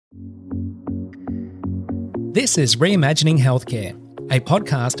This is Reimagining Healthcare, a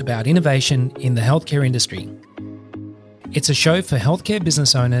podcast about innovation in the healthcare industry. It's a show for healthcare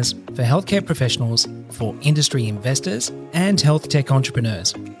business owners, for healthcare professionals, for industry investors, and health tech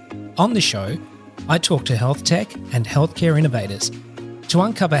entrepreneurs. On the show, I talk to health tech and healthcare innovators to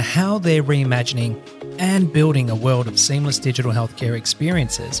uncover how they're reimagining and building a world of seamless digital healthcare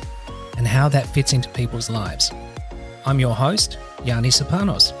experiences and how that fits into people's lives. I'm your host, Yanni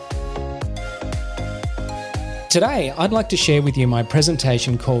Sopanos. Today, I'd like to share with you my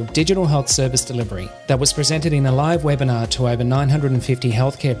presentation called Digital Health Service Delivery that was presented in a live webinar to over 950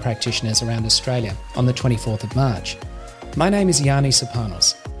 healthcare practitioners around Australia on the 24th of March. My name is Yanni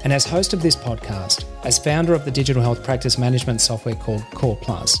Sopanos, and as host of this podcast, as founder of the digital health practice management software called Core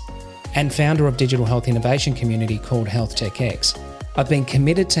Plus, and founder of digital health innovation community called Health Tech X, I've been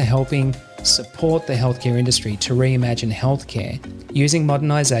committed to helping support the healthcare industry to reimagine healthcare using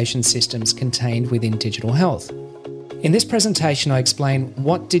modernisation systems contained within digital health. In this presentation, I explain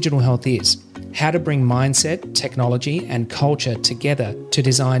what digital health is, how to bring mindset, technology, and culture together to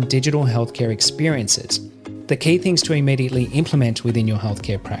design digital healthcare experiences, the key things to immediately implement within your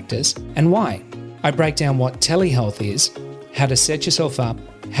healthcare practice, and why. I break down what telehealth is, how to set yourself up,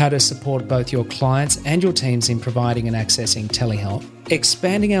 how to support both your clients and your teams in providing and accessing telehealth,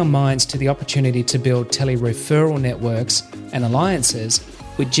 expanding our minds to the opportunity to build tele-referral networks and alliances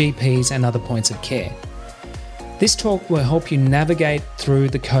with GPs and other points of care. This talk will help you navigate through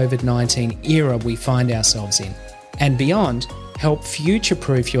the COVID-19 era we find ourselves in, and beyond, help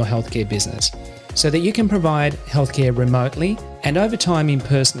future-proof your healthcare business so that you can provide healthcare remotely and over time in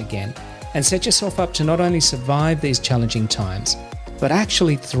person again, and set yourself up to not only survive these challenging times, but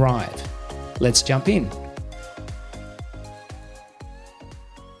actually thrive. Let's jump in.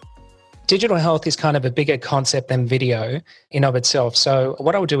 Digital health is kind of a bigger concept than video in of itself. So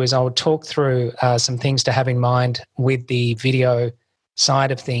what I'll do is I'll talk through some things to have in mind with the video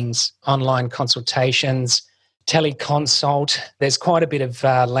side of things, online consultations, teleconsult. There's quite a bit of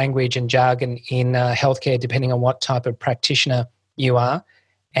language and jargon in healthcare depending on what type of practitioner you are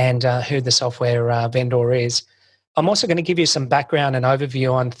and who the software vendor is. I'm also going to give you some background and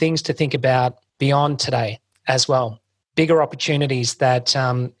overview on things to think about beyond today as well. Bigger opportunities that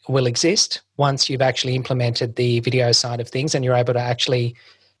will exist once you've actually implemented the video side of things and you're able to actually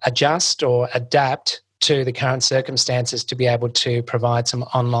adjust or adapt to the current circumstances to be able to provide some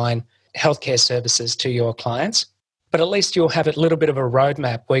online healthcare services to your clients. But at least you'll have a little bit of a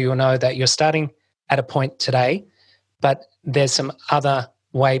roadmap where you'll know that you're starting at a point today, but there's some other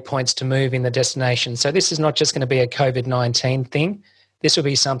waypoints to move in the destination. So this is not just going to be a COVID-19 thing. This will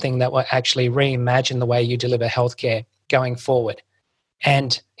be something that will actually reimagine the way you deliver healthcare going forward.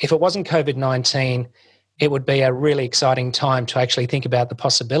 And if it wasn't COVID-19, it would be a really exciting time to actually think about the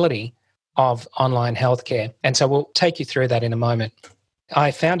possibility of online healthcare. And so we'll take you through that in a moment.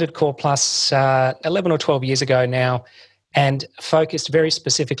 I founded Core Plus 11 or 12 years ago now and focused very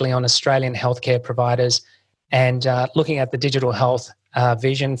specifically on Australian healthcare providers and looking at the digital health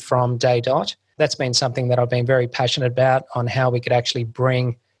vision from day dot. That's been something that I've been very passionate about on how we could actually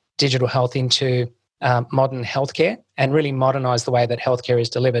bring digital health into modern healthcare and really modernise the way that healthcare is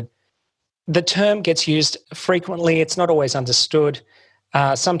delivered. The term gets used frequently. It's not always understood.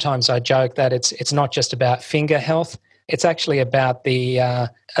 Sometimes I joke that it's not just about finger health. It's actually about the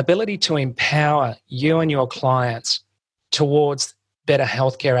ability to empower you and your clients towards better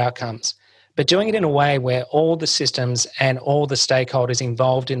healthcare outcomes, but doing it in a way where all the systems and all the stakeholders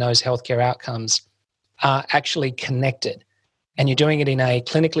involved in those healthcare outcomes are actually connected. And you're doing it in a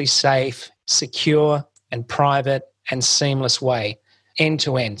clinically safe, secure and private and seamless way, end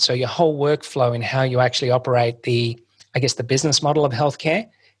to end. So your whole workflow in how you actually operate the business model of healthcare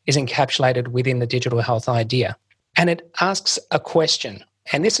is encapsulated within the digital health idea. And it asks a question.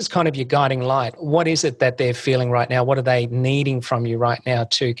 And this is kind of your guiding light. What is it that they're feeling right now? What are they needing from you right now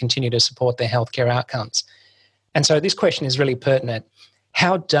to continue to support their healthcare outcomes? And so this question is really pertinent.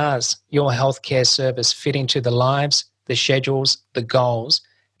 How does your healthcare service fit into the lives, the schedules, the goals,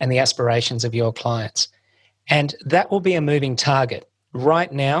 and the aspirations of your clients? And that will be a moving target.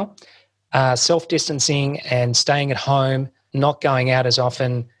 Right now, self-distancing and staying at home, not going out as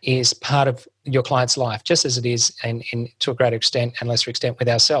often is part of your client's life, just as it is to a greater extent and lesser extent with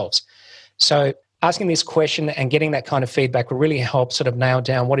ourselves. So asking this question and getting that kind of feedback will really help sort of nail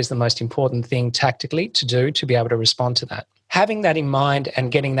down what is the most important thing tactically to do to be able to respond to that. Having that in mind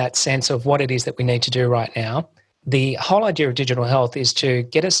and getting that sense of what it is that we need to do right now, the whole idea of digital health is to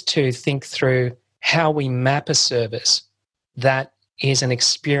get us to think through how we map a service that is an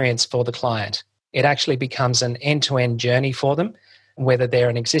experience for the client. It actually becomes an end-to-end journey for them, whether they're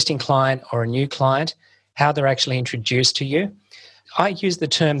an existing client or a new client. how they're actually introduced to you. I use the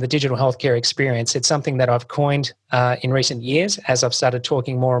term the digital healthcare experience. It's something that I've coined in recent years as I've started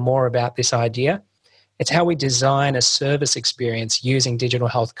talking more and more about this idea. It's how we design a service experience using digital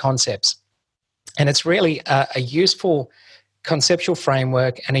health concepts. And it's really a useful conceptual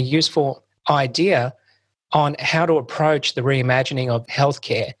framework and a useful idea on how to approach the reimagining of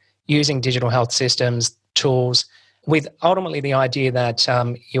healthcare using digital health systems, tools, with ultimately the idea that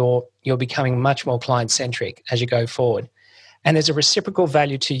you're becoming much more client-centric as you go forward. And there's a reciprocal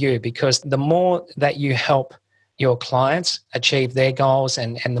value to you, because the more that you help your clients achieve their goals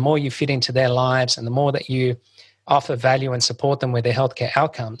and the more you fit into their lives and the more that you offer value and support them with their healthcare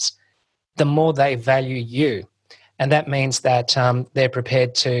outcomes, the more they value you. And that means that they're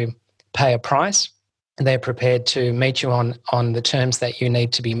prepared to pay a price, and they're prepared to meet you on the terms that you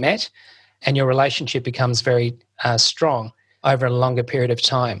need to be met, and your relationship becomes very strong over a longer period of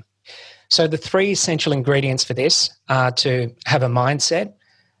time. So the three essential ingredients for this are to have a mindset,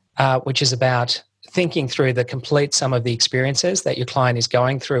 which is about thinking through the complete sum of the experiences that your client is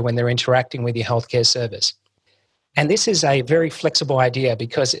going through when they're interacting with your healthcare service. And this is a very flexible idea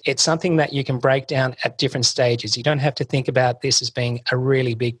because it's something that you can break down at different stages. You don't have to think about this as being a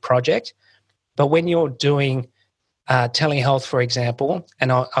really big project. But when you're doing telehealth, for example,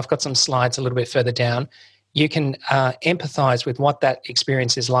 and I've got some slides a little bit further down, you can empathize with what that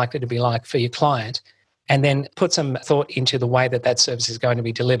experience is likely to be like for your client, and then put some thought into the way that that service is going to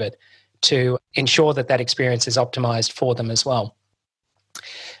be delivered to ensure that that experience is optimized for them as well.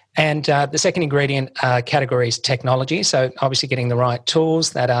 And the second ingredient category is technology. So obviously getting the right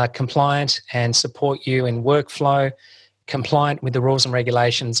tools that are compliant and support you in workflow, compliant with the rules and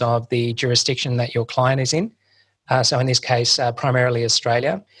regulations of the jurisdiction that your client is in. So in this case, primarily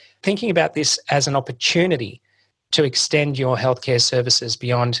Australia. Thinking about this as an opportunity to extend your healthcare services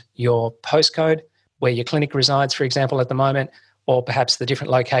beyond your postcode, where your clinic resides, for example, at the moment, or perhaps the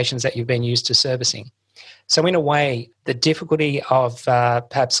different locations that you've been used to servicing. So in a way, the difficulty of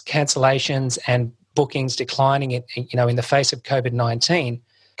perhaps cancellations and bookings declining in the face of COVID-19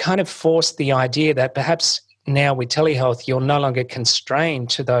 kind of forced the idea that perhaps now with telehealth, you're no longer constrained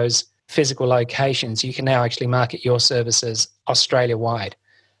to those physical locations. You can now actually market your services Australia-wide.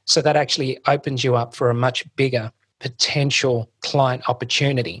 So that actually opens you up for a much bigger potential client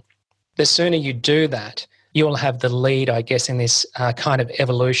opportunity. The sooner you do that, you'll have the lead, I guess, in this kind of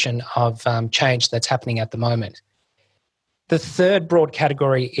evolution of change that's happening at the moment. The third broad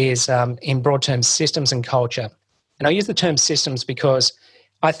category is, in broad terms, systems and culture. And I use the term systems because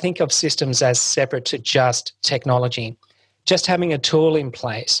I think of systems as separate to just technology. Just having a tool in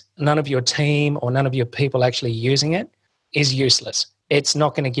place, none of your team or none of your people actually using it is useless. It's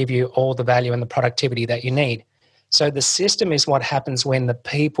not going to give you all the value and the productivity that you need. So the system is what happens when the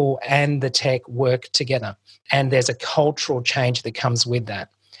people and the tech work together, and there's a cultural change that comes with that.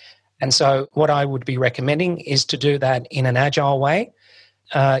 And so what I would be recommending is to do that in an agile way.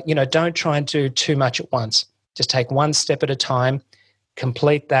 Don't try and do too much at once. Just take one step at a time,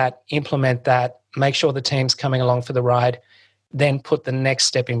 complete that, implement that, make sure the team's coming along for the ride, then put the next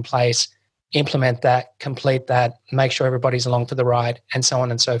step in place, implement that, complete that, make sure everybody's along for the ride, and so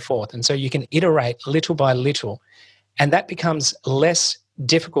on and so forth. And so you can iterate little by little, and that becomes less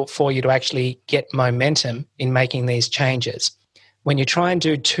difficult for you to actually get momentum in making these changes. When you try and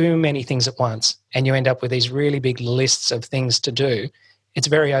do too many things at once and you end up with these really big lists of things to do, it's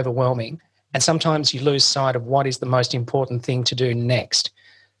very overwhelming. And sometimes you lose sight of what is the most important thing to do next.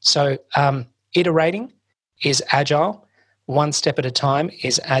 So iterating is agile. One step at a time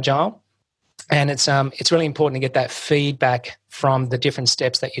is agile. And it's really important to get that feedback from the different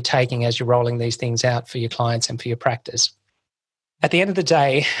steps that you're taking as you're rolling these things out for your clients and for your practice. At the end of the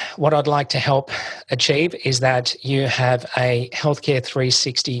day, what I'd like to help achieve is that you have a healthcare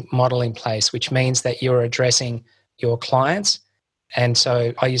 360 model in place, which means that you're addressing your clients. And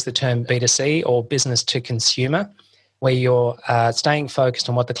so I use the term B2C, or business to consumer, where you're staying focused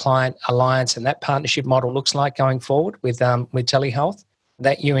on what the client alliance and that partnership model looks like going forward with telehealth,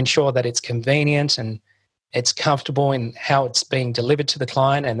 that you ensure that it's convenient and it's comfortable in how it's being delivered to the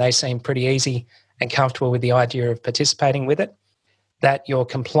client, and they seem pretty easy and comfortable with the idea of participating with it, that you're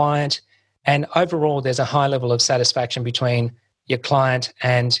compliant, and overall there's a high level of satisfaction between your client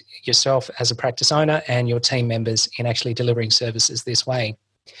and yourself as a practice owner and your team members in actually delivering services this way.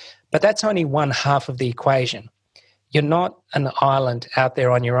 But that's only one half of the equation. You're not an island out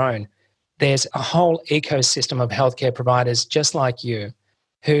there on your own. There's a whole ecosystem of healthcare providers just like you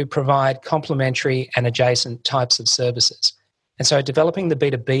who provide complementary and adjacent types of services. And so developing the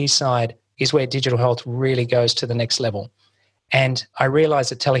B2B side is where digital health really goes to the next level. And I realize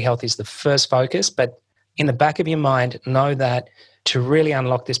that telehealth is the first focus, but in the back of your mind, know that to really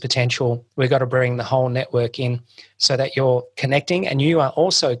unlock this potential, we've got to bring the whole network in so that you're connecting and you are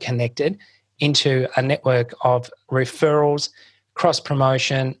also connected into a network of referrals,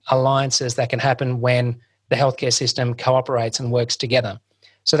 cross-promotion, alliances that can happen when the healthcare system cooperates and works together.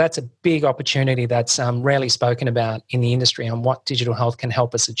 So that's a big opportunity that's rarely spoken about in the industry on what digital health can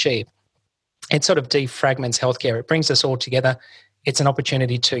help us achieve. It sort of defragments healthcare. It brings us all together. It's an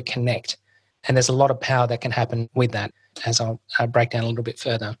opportunity to connect. And there's a lot of power that can happen with that, as I'll break down a little bit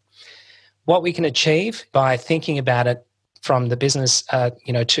further. What we can achieve by thinking about it from the business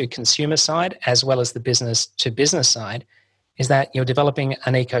to consumer side, as well as the business to business side, is that you're developing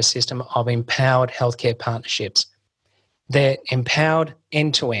an ecosystem of empowered healthcare partnerships. They're empowered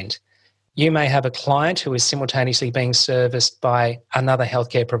end to end. You may have a client who is simultaneously being serviced by another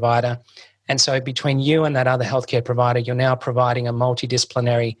healthcare provider. And so between you and that other healthcare provider, you're now providing a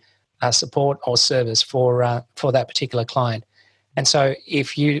multidisciplinary support or service for that particular client. And so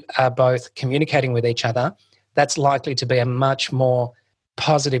if you are both communicating with each other, that's likely to be a much more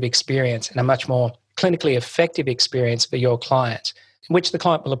positive experience and a much more clinically effective experience for your client, which the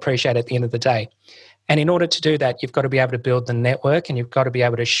client will appreciate at the end of the day. And in order to do that, you've got to be able to build the network and you've got to be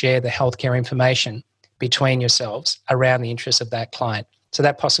able to share the healthcare information between yourselves around the interests of that client. So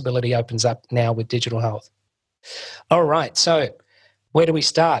that possibility opens up now with digital health. All right, so where do we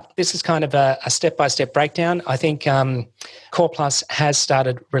start? This is kind of a step-by-step breakdown. I think Core Plus has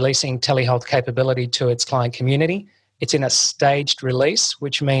started releasing telehealth capability to its client community. It's in a staged release,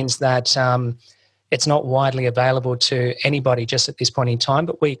 which means that it's not widely available to anybody just at this point in time,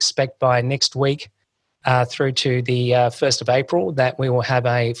 but we expect by next week through to the 1st of April that we will have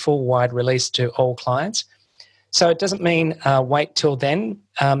a full wide release to all clients. So it doesn't mean wait till then.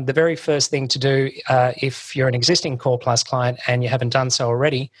 The very first thing to do if you're an existing Core Plus client and you haven't done so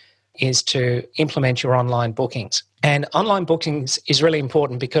already is to implement your online bookings. And online bookings is really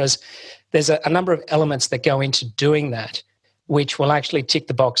important because there's a number of elements that go into doing that, which will actually tick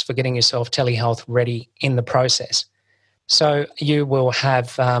the box for getting yourself telehealth ready in the process. So you will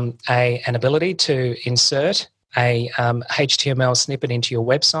have an ability to insert a HTML snippet into your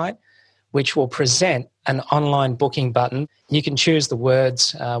website, which will present an online booking button. You can choose the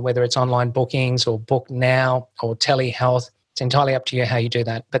words, whether it's online bookings or book now or telehealth. It's entirely up to you how you do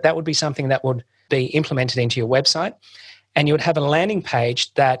that. But that would be something that would be implemented into your website. And you would have a landing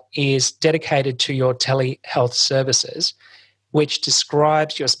page that is dedicated to your telehealth services, which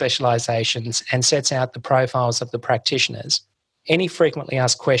describes your specializations and sets out the profiles of the practitioners. Any frequently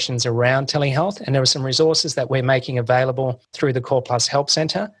asked questions around telehealth, and there are some resources that we're making available through the Core Plus Help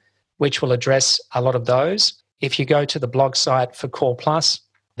Centre, which will address a lot of those. If you go to the blog site for Core Plus,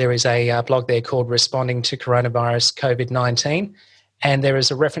 there is a blog there called Responding to Coronavirus COVID-19, and there is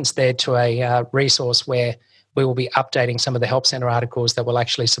a reference there to a resource where we will be updating some of the Help Centre articles that will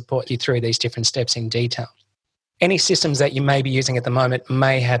actually support you through these different steps in detail. Any systems that you may be using at the moment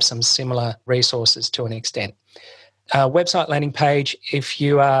may have some similar resources to an extent. Website landing page, if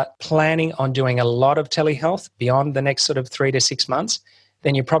you are planning on doing a lot of telehealth beyond the next sort of 3 to 6 months,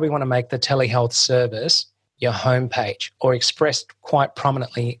 then you probably want to make the telehealth service your homepage or expressed quite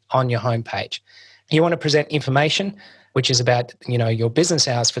prominently on your homepage. You want to present information, which is about, your business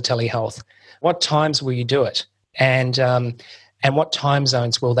hours for telehealth. What times will you do it? And what time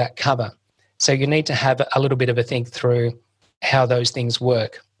zones will that cover? So you need to have a little bit of a think through how those things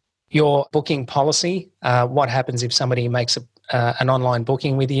work. Your booking policy, what happens if somebody makes an online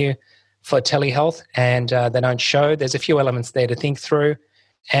booking with you for telehealth and they don't show? There's a few elements there to think through.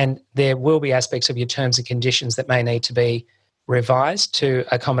 And there will be aspects of your terms and conditions that may need to be revised to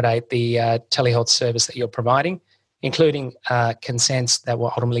accommodate the telehealth service that you're providing, including consents that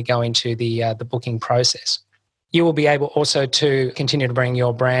will ultimately go into the booking process. You will be able also to continue to bring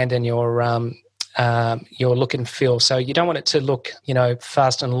your brand and your look and feel. So you don't want it to look,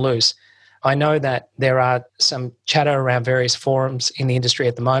 fast and loose. I know that there are some chatter around various forums in the industry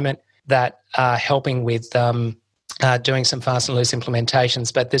at the moment that are helping with doing some fast and loose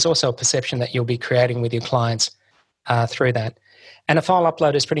implementations, but there's also a perception that you'll be creating with your clients through that. And a file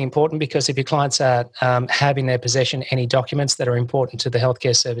upload is pretty important because if your clients are have in their possession any documents that are important to the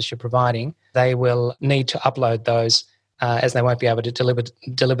healthcare service you're providing, they will need to upload those as they won't be able to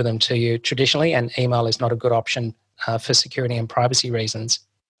deliver them to you traditionally, and email is not a good option for security and privacy reasons.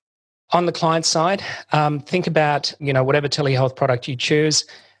 On the client side, think about whatever telehealth product you choose,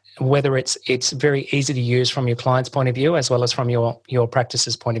 whether it's very easy to use from your client's point of view as well as from your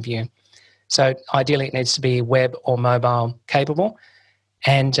practice's point of view. So ideally it needs to be web or mobile capable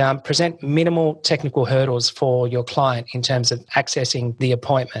and present minimal technical hurdles for your client in terms of accessing the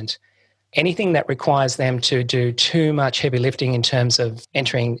appointment. Anything that requires them to do too much heavy lifting in terms of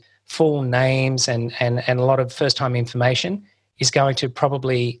entering full names and a lot of first-time information is going to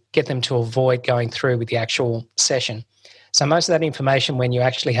probably get them to avoid going through with the actual session. So most of that information, when you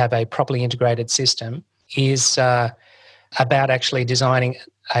actually have a properly integrated system, is about actually designing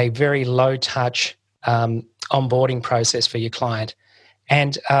a very low-touch onboarding process for your client.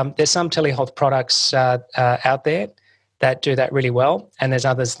 And there's some telehealth products out there that do that really well, and there's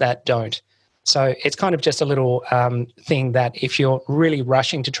others that don't. So it's kind of just a little thing that if you're really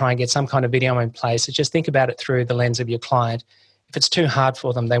rushing to try and get some kind of video in place, so just think about it through the lens of your client. If it's too hard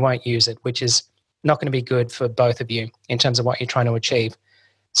for them, they won't use it, which is not going to be good for both of you in terms of what you're trying to achieve.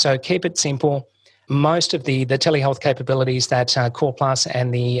 So keep it simple. Most of the telehealth capabilities that Core Plus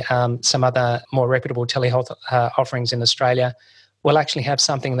and the some other more reputable telehealth offerings in Australia will actually have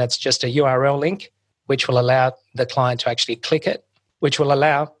something that's just a URL link, which will allow the client to actually click it, which will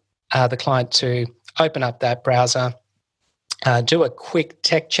allow the client to open up that browser, do a quick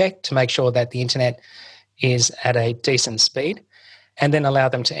tech check to make sure that the internet is at a decent speed, and then allow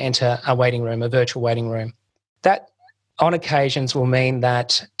them to enter a waiting room, a virtual waiting room. That, on occasions, will mean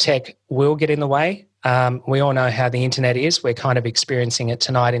that tech will get in the way. We all know how the internet is. We're kind of experiencing it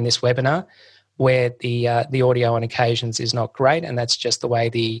tonight in this webinar, where the audio on occasions is not great, and that's just the way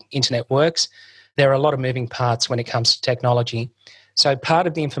the internet works. There are a lot of moving parts when it comes to technology. So part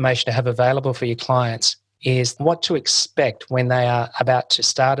of the information to have available for your clients is what to expect when they are about to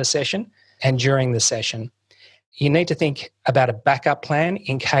start a session and during the session. You need to think about a backup plan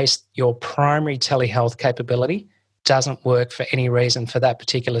in case your primary telehealth capability doesn't work for any reason for that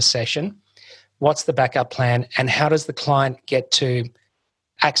particular session. What's the backup plan, and how does the client get to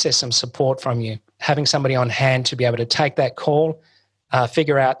access some support from you? Having somebody on hand to be able to take that call,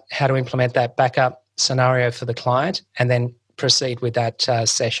 figure out how to implement that backup scenario for the client, and then proceed with that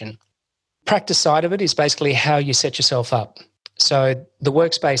session. Practice side of it is basically how you set yourself up. So the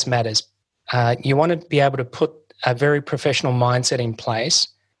workspace matters. You want to be able to put a very professional mindset in place,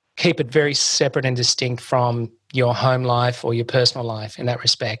 keep it very separate and distinct from your home life or your personal life in that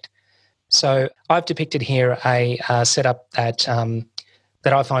respect. So I've depicted here a setup that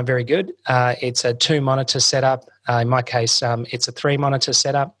I find very good. It's a 2-monitor setup. In my case, it's a 3-monitor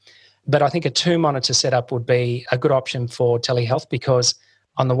setup. But I think a 2-monitor setup would be a good option for telehealth, because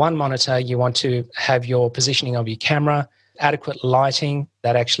on the 1 monitor, you want to have your positioning of your camera, adequate lighting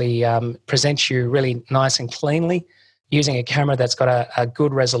that actually presents you really nice and cleanly, using a camera that's got a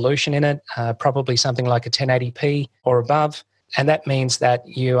good resolution in it, probably something like a 1080p or above. And that means that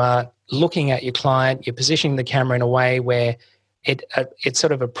you are looking at your client, you're positioning the camera in a way where it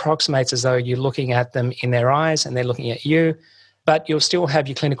sort of approximates as though you're looking at them in their eyes and they're looking at you, but you'll still have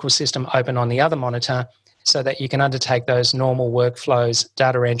your clinical system open on the other monitor so that you can undertake those normal workflows,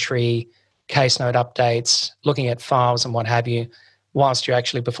 data entry, case note updates, looking at files and what have you, whilst you're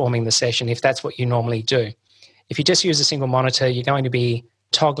actually performing the session, if that's what you normally do. If you just use a single monitor, you're going to be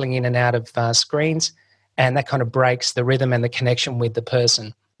toggling in and out of screens, and that kind of breaks the rhythm and the connection with the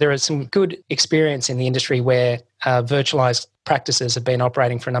person. There is some good experience in the industry where virtualized practices have been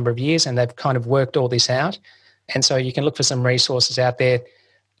operating for a number of years, and they've kind of worked all this out. And so you can look for some resources out there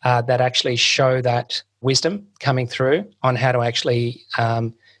that actually show that wisdom coming through on how to actually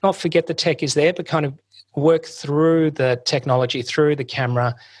not forget the tech is there, but kind of work through the technology, through the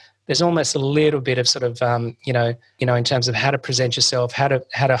camera. There's almost a little bit of sort of, in terms of how to present yourself, how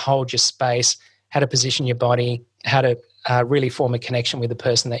to hold your space, how to position your body, how to really form a connection with the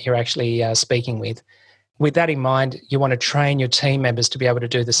person that you're actually speaking with. With that in mind, you want to train your team members to be able to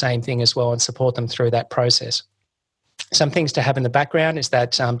do the same thing as well and support them through that process. Some things to have in the background is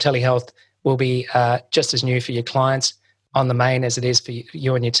that telehealth will be just as new for your clients on the main as it is for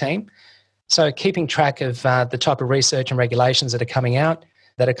you and your team. So keeping track of the type of research and regulations that are coming out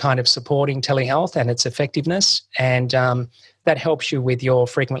that are kind of supporting telehealth and its effectiveness, and that helps you with your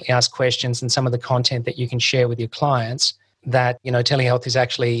frequently asked questions and some of the content that you can share with your clients that, telehealth is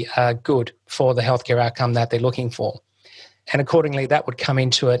actually good for the healthcare outcome that they're looking for. And accordingly, that would come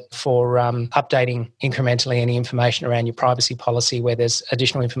into it for updating incrementally any information around your privacy policy where there's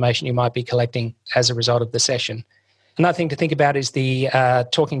additional information you might be collecting as a result of the session. Another thing to think about is the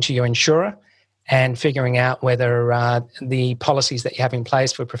talking to your insurer and figuring out whether the policies that you have in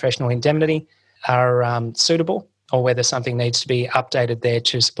place for professional indemnity are suitable, or whether something needs to be updated there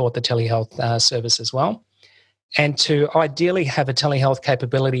to support the telehealth service as well. And to ideally have a telehealth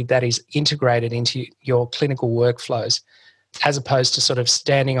capability that is integrated into your clinical workflows, as opposed to sort of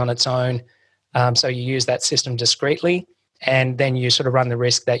standing on its own. So you use that system discreetly, and then you sort of run the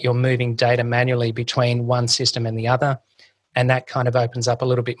risk that you're moving data manually between one system and the other. And that kind of opens up a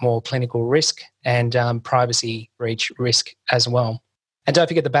little bit more clinical risk and privacy breach risk as well. And don't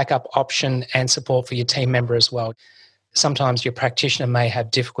forget the backup option and support for your team member as well. Sometimes your practitioner may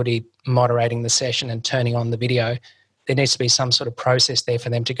have difficulty moderating the session and turning on the video. There needs to be some sort of process there for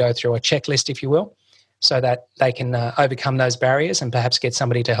them to go through, a checklist, if you will, so that they can overcome those barriers and perhaps get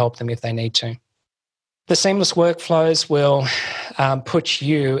somebody to help them if they need to. The seamless workflows will put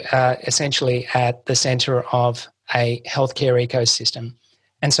you essentially at the centre of a healthcare ecosystem.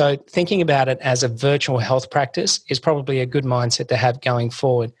 And so thinking about it as a virtual health practice is probably a good mindset to have going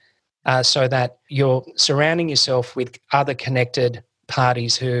forward, so that you're surrounding yourself with other connected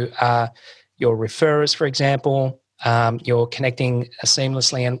parties who are your referrers, for example. You're connecting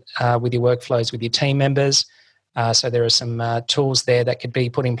seamlessly with your workflows with your team members. So there are some tools there that could be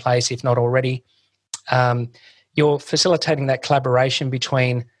put in place if not already. You're facilitating that collaboration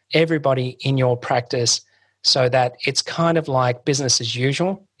between everybody in your practice so that it's kind of like business as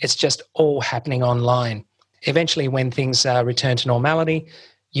usual. It's just all happening online. Eventually, when things return to normality,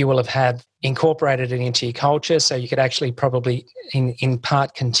 you will have incorporated it into your culture, so you could actually probably in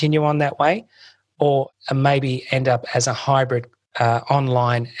part continue on that way, or maybe end up as a hybrid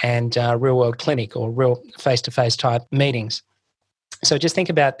online and real-world clinic or real face-to-face type meetings. So just think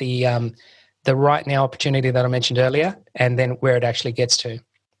about the right now opportunity that I mentioned earlier and then where it actually gets to.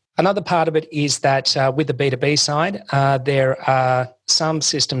 Another part of it is that with the B2B side, there are some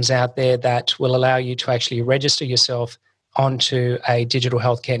systems out there that will allow you to actually register yourself onto a digital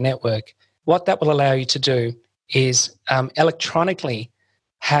healthcare network. What that will allow you to do is electronically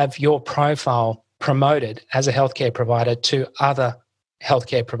have your profile promoted as a healthcare provider to other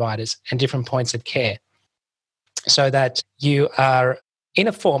healthcare providers and different points of care, so that you are in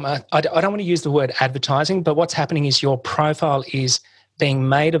a form, I don't want to use the word advertising, but what's happening is your profile is being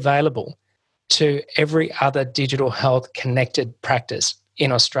made available to every other digital health connected practice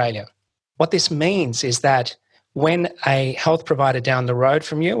in Australia. What this means is that when a health provider down the road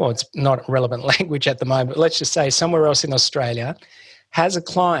from you, or it's not relevant language at the moment, but let's just say somewhere else in Australia, has a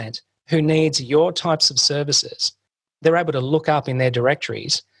client who needs your types of services, they're able to look up in their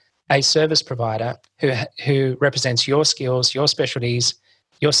directories a service provider who represents your skills, your specialties,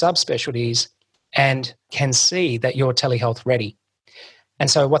 your subspecialties, and can see that you're telehealth ready. And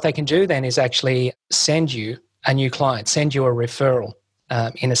so what they can do then is actually send you a new client, send you a referral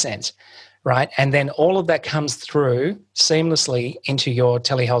in a sense, right? And then all of that comes through seamlessly into your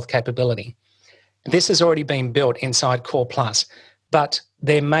telehealth capability. This has already been built inside Core Plus, but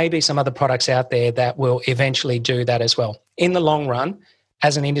there may be some other products out there that will eventually do that as well. In the long run,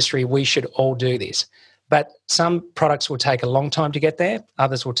 as an industry, we should all do this. But some products will take a long time to get there,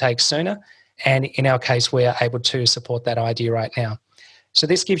 others will take sooner. And in our case, we are able to support that idea right now. So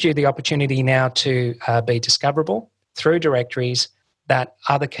this gives you the opportunity now to be discoverable through directories that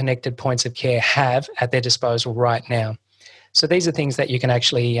other connected points of care have at their disposal right now. So these are things that you can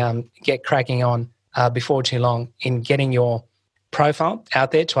actually get cracking on before too long in getting your profile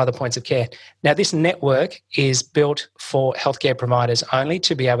out there to other points of care. Now, this network is built for healthcare providers only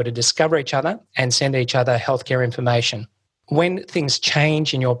to be able to discover each other and send each other healthcare information. When things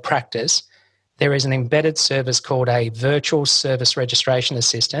change in your practice, there is an embedded service called a virtual service registration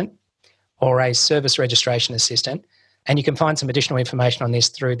assistant or a service registration assistant. And you can find some additional information on this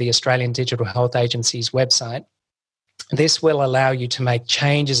through the Australian Digital Health Agency's website. This will allow you to make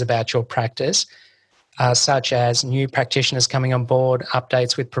changes about your practice, such as new practitioners coming on board,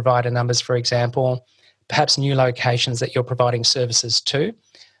 updates with provider numbers, for example, perhaps new locations that you're providing services to,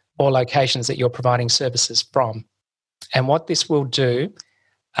 or locations that you're providing services from. And what this will do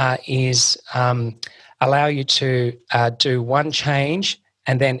is allow you to do one change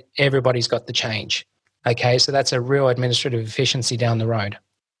and then everybody's got the change. Okay, so that's a real administrative efficiency down the road.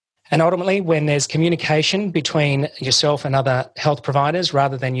 And ultimately, when there's communication between yourself and other health providers,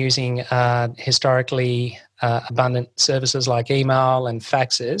 rather than using historically abundant services like email and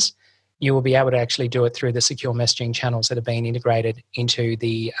faxes, you will be able to actually do it through the secure messaging channels that have been integrated into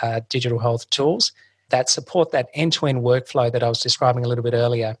the digital health tools that support that end-to-end workflow that I was describing a little bit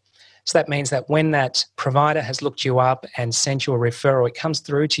earlier. So that means that when that provider has looked you up and sent you a referral, it comes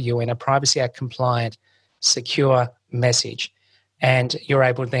through to you in a Privacy Act compliant, secure message. And you're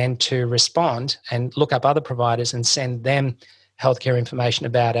able then to respond and look up other providers and send them healthcare information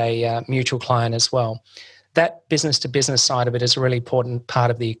about a mutual client as well. That business-to-business side of it is a really important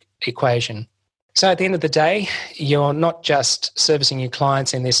part of the equation. So at the end of the day, you're not just servicing your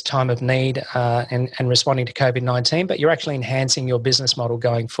clients in this time of need and responding to COVID-19, but you're actually enhancing your business model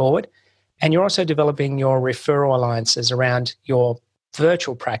going forward. And you're also developing your referral alliances around your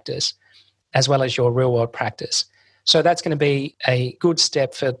virtual practice as well as your real-world practice. So that's going to be a good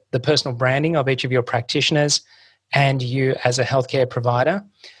step for the personal branding of each of your practitioners and you as a healthcare provider,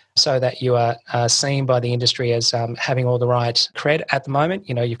 so that you are seen by the industry as having all the right cred at the moment.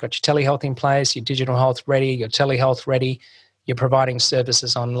 You know, you've got your telehealth in place, your digital health ready, your telehealth ready, you're providing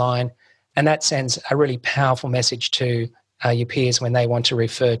services online. And that sends a really powerful message to your peers when they want to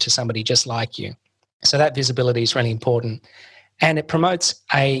refer to somebody just like you. So that visibility is really important. And it promotes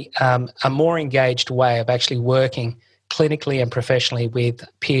a more engaged way of actually working clinically and professionally with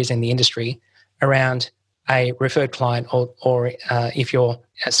peers in the industry around a referred client, or if you're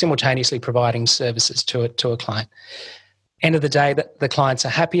simultaneously providing services to a client. End of the day, the clients are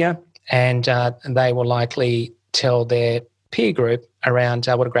happier, and they will likely tell their peer group around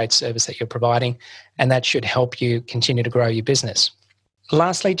what a great service that you're providing, and that should help you continue to grow your business.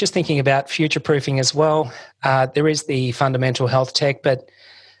 Lastly, just thinking about future-proofing as well, there is the fundamental health tech, but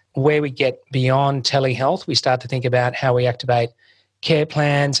where we get beyond telehealth, we start to think about how we activate care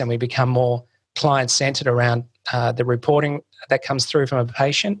plans, and we become more client-centered around the reporting that comes through from a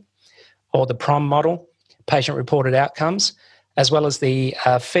patient, or the PROM model, patient-reported outcomes, as well as the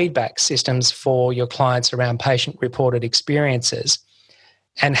feedback systems for your clients around patient-reported experiences,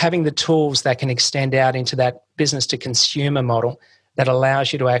 and having the tools that can extend out into that business-to-consumer model that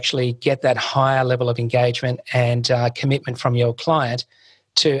allows you to actually get that higher level of engagement and commitment from your client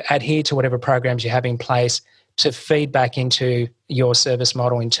to adhere to whatever programs you have in place, to feed back into your service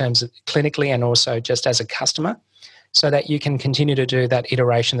model in terms of clinically and also just as a customer, so that you can continue to do that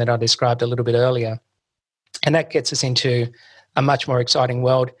iteration that I described a little bit earlier. And that gets us into a much more exciting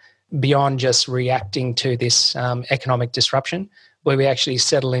world beyond just reacting to this economic disruption, where we actually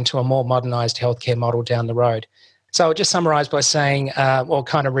settle into a more modernised healthcare model down the road. So I'll just summarise by saying,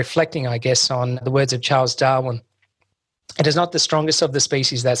 kind of reflecting, I guess, on the words of Charles Darwin. It is not the strongest of the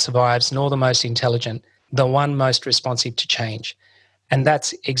species that survives, nor the most intelligent, the one most responsive to change. And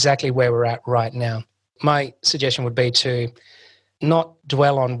that's exactly where we're at right now. My suggestion would be to not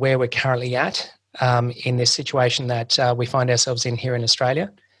dwell on where we're currently at in this situation that we find ourselves in here in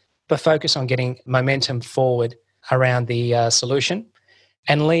Australia, but focus on getting momentum forward around the solution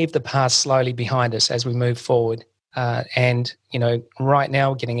and leave the past slowly behind us as we move forward. And, you know, right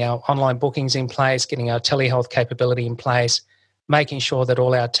now, getting our online bookings in place, getting our telehealth capability in place, making sure that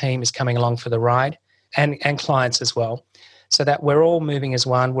all our team is coming along for the ride, and clients as well, so that we're all moving as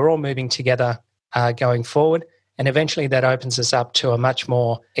one, we're all moving together going forward. And eventually that opens us up to a much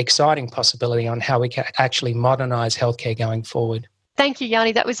more exciting possibility on how we can actually modernise healthcare going forward. Thank you,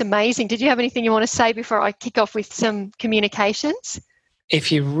 Yanni. That was amazing. Did you have anything you want to say before I kick off with some communications?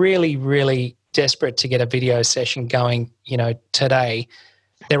 If you're really, really desperate to get a video session going, you know, today,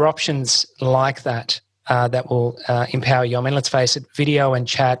 there are options like that that will empower you. I mean, let's face it, video and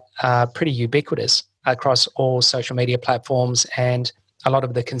chat are pretty ubiquitous across all social media platforms and a lot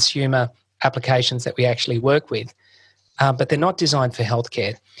of the consumer applications that we actually work with, but they're not designed for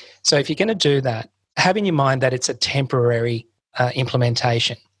healthcare. So if you're going to do that, have in your mind that it's a temporary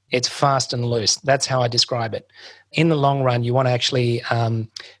implementation. It's fast and loose. That's how I describe it. In the long run, you want to actually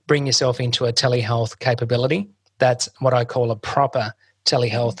bring yourself into a telehealth capability. That's what I call a proper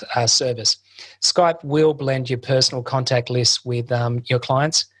telehealth service. Skype will blend your personal contact list with your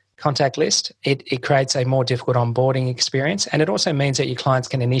client's contact list. It creates a more difficult onboarding experience, and it also means that your clients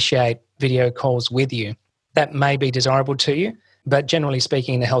can initiate video calls with you. That may be desirable to you, but generally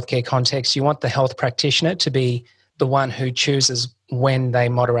speaking, in the healthcare context, you want the health practitioner to be the one who chooses when they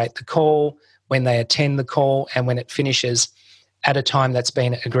moderate the call, when they attend the call, and when it finishes at a time that's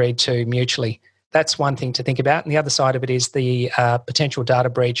been agreed to mutually. That's one thing to think about. And the other side of it is the potential data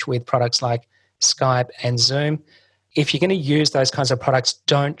breach with products like Skype and Zoom. If you're going to use those kinds of products,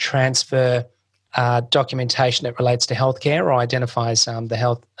 don't transfer documentation that relates to healthcare or identifies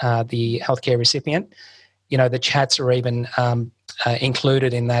the healthcare recipient. You know, the chats are even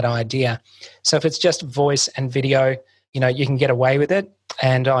included in that idea. So if it's just voice and video, you know, you can get away with it.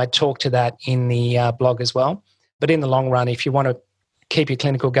 And I talk to that in the blog as well. But in the long run, if you want to keep your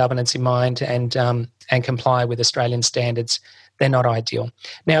clinical governance in mind and comply with Australian standards, they're not ideal.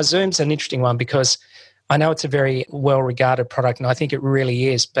 Now, Zoom's an interesting one because I know it's a very well-regarded product, and I think it really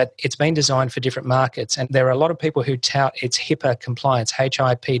is, but it's been designed for different markets. And there are a lot of people who tout its HIPAA compliance,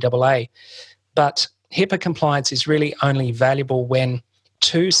 HIPAA. But HIPAA compliance is really only valuable when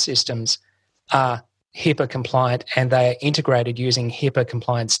two systems are HIPAA compliant and they are integrated using HIPAA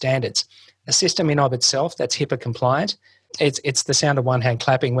compliant standards. A system in of itself that's HIPAA compliant, it's the sound of one hand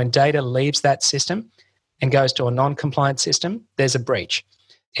clapping. When data leaves that system and goes to a non-compliant system, there's a breach.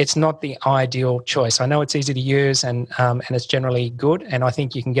 It's not the ideal choice. I know it's easy to use and it's generally good, and I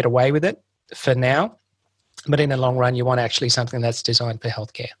think you can get away with it for now. But in the long run, you want actually something that's designed for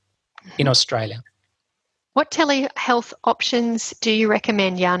healthcare in Australia. What telehealth options do you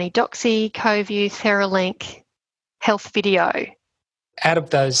recommend, Yanni? Doxy, CoView, TheraLink, Health Video? Out of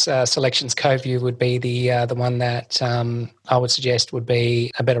those selections, CoView would be the one that I would suggest would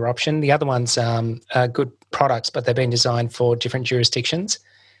be a better option. The other ones are good products, but they've been designed for different jurisdictions.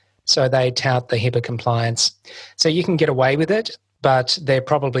 So they tout the HIPAA compliance. So you can get away with it, but they're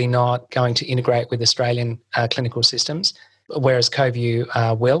probably not going to integrate with Australian clinical systems, whereas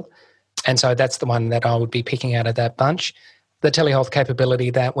CoView will. And so that's the one that I would be picking out of that bunch. The telehealth capability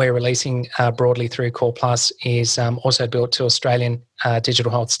that we're releasing broadly through Core Plus is also built to Australian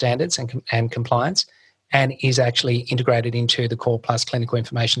digital health standards and compliance, and is actually integrated into the Core Plus clinical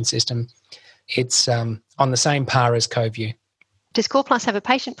information system. It's on the same par as CoView. Does Core Plus have a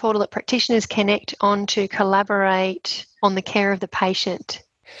patient portal that practitioners connect on to collaborate on the care of the patient?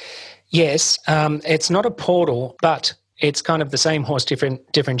 Yes, it's not a portal, but it's kind of the same horse,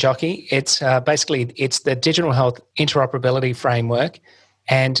 different jockey. It's basically the digital health interoperability framework,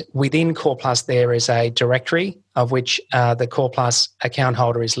 and within Core Plus there is a directory of which the Core Plus account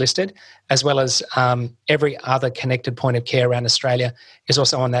holder is listed, as well as every other connected point of care around Australia is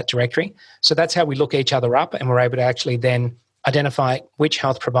also on that directory. So that's how we look each other up, and we're able to actually then identify which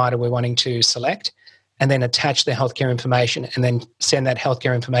health provider we're wanting to select, and then attach the healthcare information, and then send that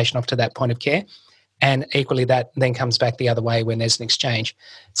healthcare information off to that point of care. And equally, that then comes back the other way when there's an exchange.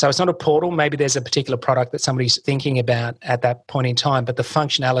 So it's not a portal. Maybe there's a particular product that somebody's thinking about at that point in time, but the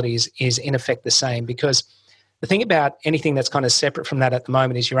functionality is in effect the same. Because the thing about anything that's kind of separate from that at the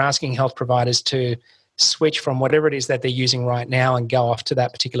moment is you're asking health providers to switch from whatever it is that they're using right now and go off to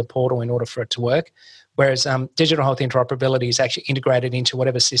that particular portal in order for it to work. Whereas digital health interoperability is actually integrated into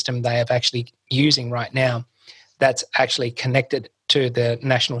whatever system they are actually using right now that's actually connected to the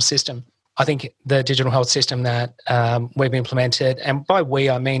national system. I think the digital health system that we've implemented, and by we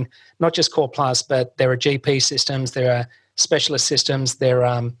I mean not just Core Plus, but there are GP systems, there are specialist systems, there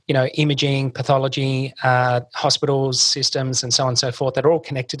are imaging, pathology, hospitals systems, and so on and so forth that are all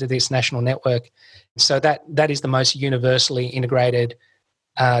connected to this national network. So that is the most universally integrated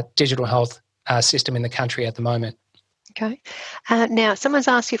digital health system in the country at the moment. Okay. Now, someone's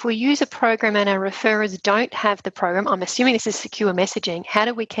asked if we use a program and our referrers don't have the program. I'm assuming this is secure messaging. How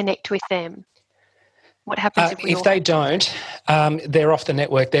do we connect with them? What happens if they don't? They're off the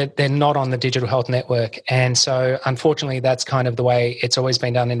network. They're not on the digital health network. And so, unfortunately, that's kind of the way it's always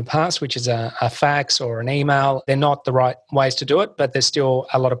been done in the past, which is a fax or an email. They're not the right ways to do it, but there's still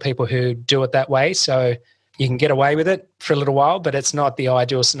a lot of people who do it that way. So you can get away with it for a little while, but it's not the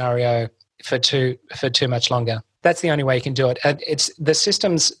ideal scenario for too much longer. That's the only way you can do it. It's the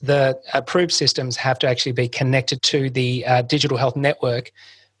systems, the approved systems have to actually be connected to the digital health network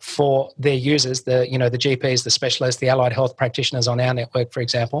for their users, the GPs, the specialists, the allied health practitioners on our network, for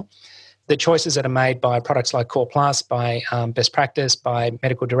example. The choices that are made by products like Core Plus, by Best Practice, by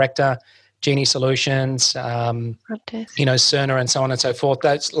Medical Director, Genie Solutions, Cerner, and so on and so forth.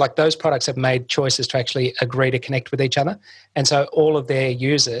 Those products have made choices to actually agree to connect with each other. And so all of their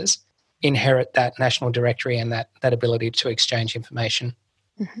users inherit that national directory and that ability to exchange information.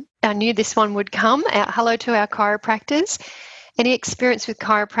 Mm-hmm. I knew this one would come. Hello to our chiropractors. Any experience with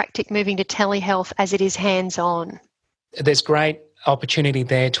chiropractic moving to telehealth as it is hands-on? There's great opportunity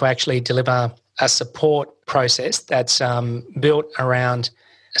there to actually deliver a support process that's built around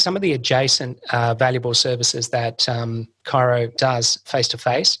some of the adjacent valuable services that Chiro does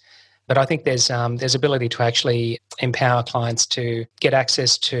face-to-face. But I think there's ability to actually empower clients to get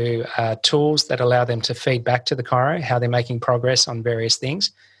access to tools that allow them to feed back to the Chiro how they're making progress on various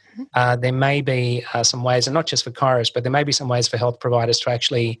things. There may be some ways, and not just for Chiros, but there may be some ways for health providers to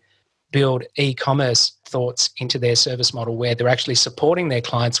actually build e-commerce thoughts into their service model where they're actually supporting their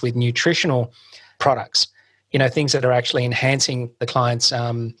clients with nutritional products, things that are actually enhancing the client's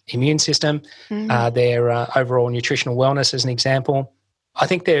immune system, their overall nutritional wellness as an example. I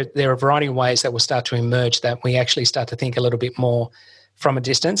think there are a variety of ways that will start to emerge that we actually start to think a little bit more from a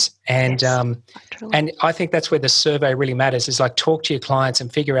distance. And and I think that's where the survey really matters, is like talk to your clients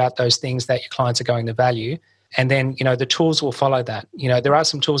and figure out those things that your clients are going to value. And then, the tools will follow that. There are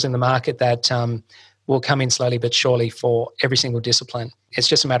some tools in the market that will come in slowly but surely for every single discipline. It's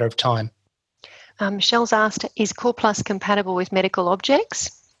just a matter of time. Michelle's asked, is Core Plus compatible with medical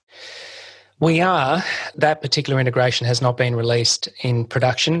objects? We are. That particular integration has not been released in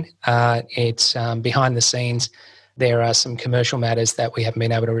production. It's behind the scenes. There are some commercial matters that we haven't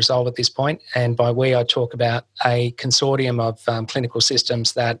been able to resolve at this point. And by we, I talk about a consortium of clinical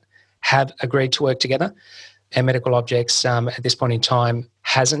systems that have agreed to work together. And Medical Objects, at this point in time,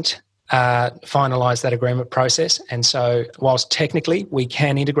 hasn't finalise that agreement process. And so whilst technically we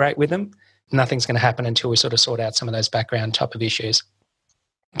can integrate with them, nothing's going to happen until we sort of sort out some of those background type of issues.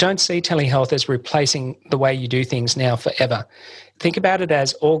 Don't see telehealth as replacing the way you do things now forever. Think about it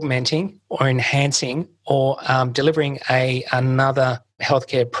as augmenting or enhancing or delivering another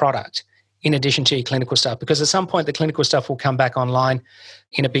healthcare product in addition to your clinical stuff, because at some point the clinical stuff will come back online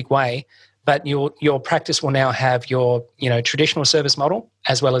in a big way, but your practice will now have your traditional service model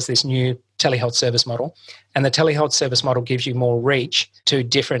as well as this new telehealth service model. And the telehealth service model gives you more reach to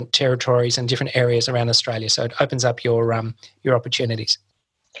different territories and different areas around Australia. So it opens up your opportunities.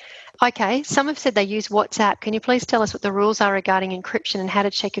 Okay, some have said they use WhatsApp. Can you please tell us what the rules are regarding encryption and how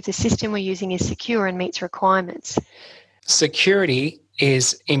to check if the system we're using is secure and meets requirements? Security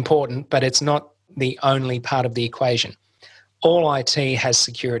is important, but it's not the only part of the equation. All IT has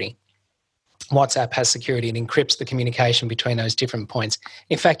security. WhatsApp has security. It encrypts the communication between those different points.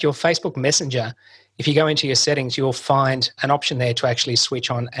 In fact, your Facebook Messenger, if you go into your settings, you'll find an option there to actually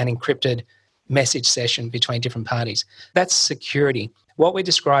switch on an encrypted message session between different parties. That's security. What we're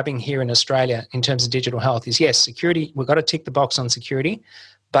describing here in Australia in terms of digital health is, yes, security, we've got to tick the box on security,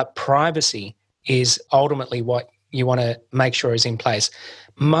 but privacy is ultimately what you want to make sure is in place.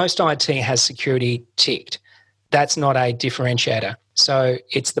 Most IT has security ticked. That's not a differentiator. So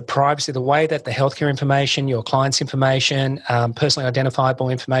it's the privacy, the way that the healthcare information, your client's information, personally identifiable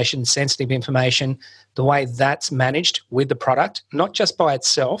information, sensitive information, the way that's managed with the product, not just by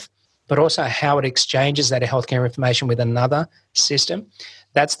itself, but also how it exchanges that healthcare information with another system.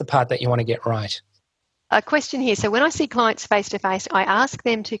 That's the part that you want to get right. A question here. So when I see clients face-to-face, I ask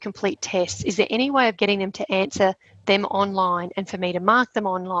them to complete tests. Is there any way of getting them to answer them online and for me to mark them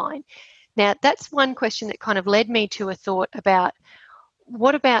online? Now, that's one question that kind of led me to a thought about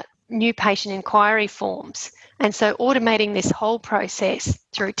what about new patient inquiry forms? And so automating this whole process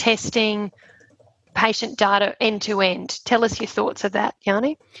through testing, patient data end-to-end. Tell us your thoughts of that,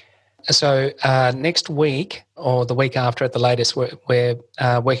 Yanni. So next week or the week after at the latest, we're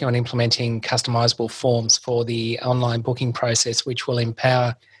working on implementing customizable forms for the online booking process, which will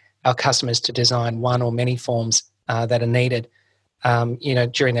empower our customers to design one or many forms that are needed,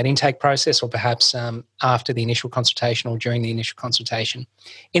 during that intake process or perhaps after the initial consultation or during the initial consultation.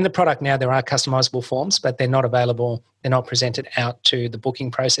 In the product now, there are customizable forms, but they're not available. They're not presented out to the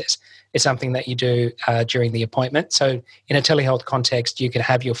booking process. It's something that you do during the appointment. So in a telehealth context, you could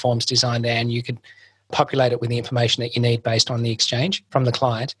have your forms designed there and you could populate it with the information that you need based on the exchange from the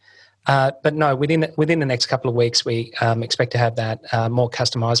client. But no, within the next couple of weeks, we expect to have that more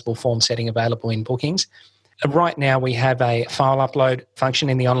customizable form setting available in bookings. Right now, we have a file upload function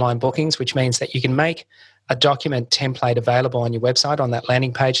in the online bookings, which means that you can make a document template available on your website on that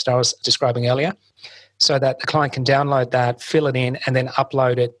landing page that I was describing earlier, so that the client can download that, fill it in, and then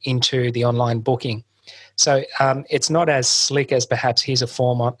upload it into the online booking. So it's not as slick as perhaps here's a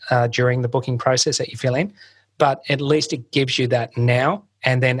form during the booking process that you fill in, but at least it gives you that now.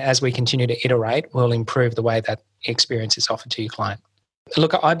 And then as we continue to iterate, we'll improve the way that experience is offered to your client.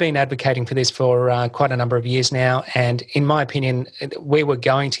 Look, I've been advocating for this for quite a number of years now, and in my opinion, we were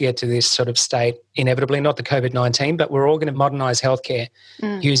going to get to this sort of state inevitably, not the COVID-19, but we're all going to modernise healthcare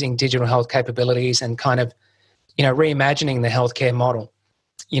using digital health capabilities and kind of, reimagining the healthcare model,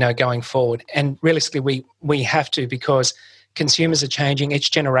 going forward. And realistically, we have to, because consumers are changing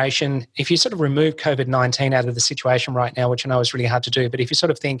each generation. If you sort of remove COVID-19 out of the situation right now, which I know is really hard to do, but if you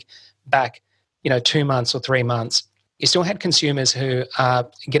sort of think back, 2 months or 3 months, you still had consumers who are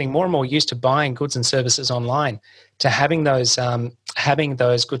getting more and more used to buying goods and services online, to having those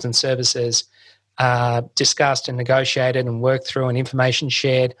goods and services discussed and negotiated and worked through and information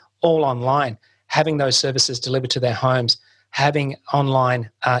shared all online, having those services delivered to their homes, having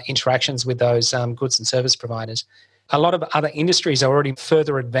online interactions with those goods and service providers. A lot of other industries are already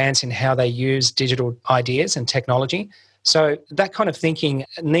further advanced in how they use digital ideas and technology. So that kind of thinking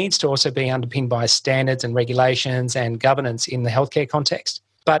needs to also be underpinned by standards and regulations and governance in the healthcare context,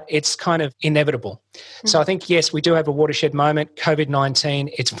 but it's kind of inevitable. Mm-hmm. So I think, yes, we do have a watershed moment.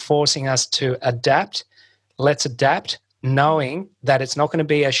 COVID-19, it's forcing us to adapt. Let's adapt, knowing that it's not going to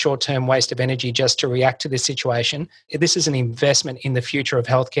be a short-term waste of energy just to react to this situation. This is an investment in the future of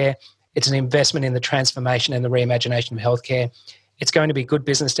healthcare. It's an investment in the transformation and the reimagination of healthcare. It's going to be good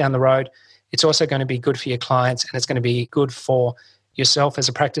business down the road. It's also going to be good for your clients, and it's going to be good for yourself as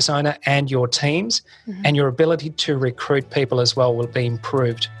a practice owner and your teams, and your ability to recruit people as well will be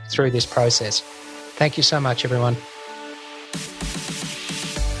improved through this process. Thank you so much, everyone.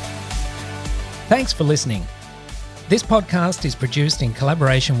 Thanks for listening. This podcast is produced in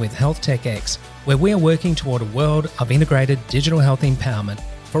collaboration with Health Tech X, where we are working toward a world of integrated digital health empowerment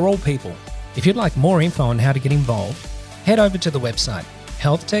for all people. If you'd like more info on how to get involved, head over to the website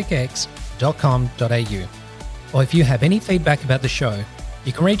healthtechx.com.au. Or if you have any feedback about the show,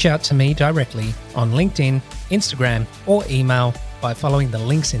 you can reach out to me directly on LinkedIn, Instagram, or email by following the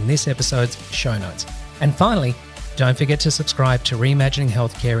links in this episode's show notes. And finally, don't forget to subscribe to Reimagining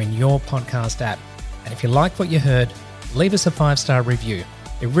Healthcare in your podcast app. And if you like what you heard, leave us a 5-star review.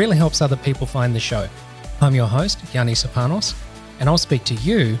 It really helps other people find the show. I'm your host, Yanni Sopanos, and I'll speak to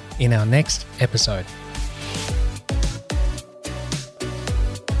you in our next episode.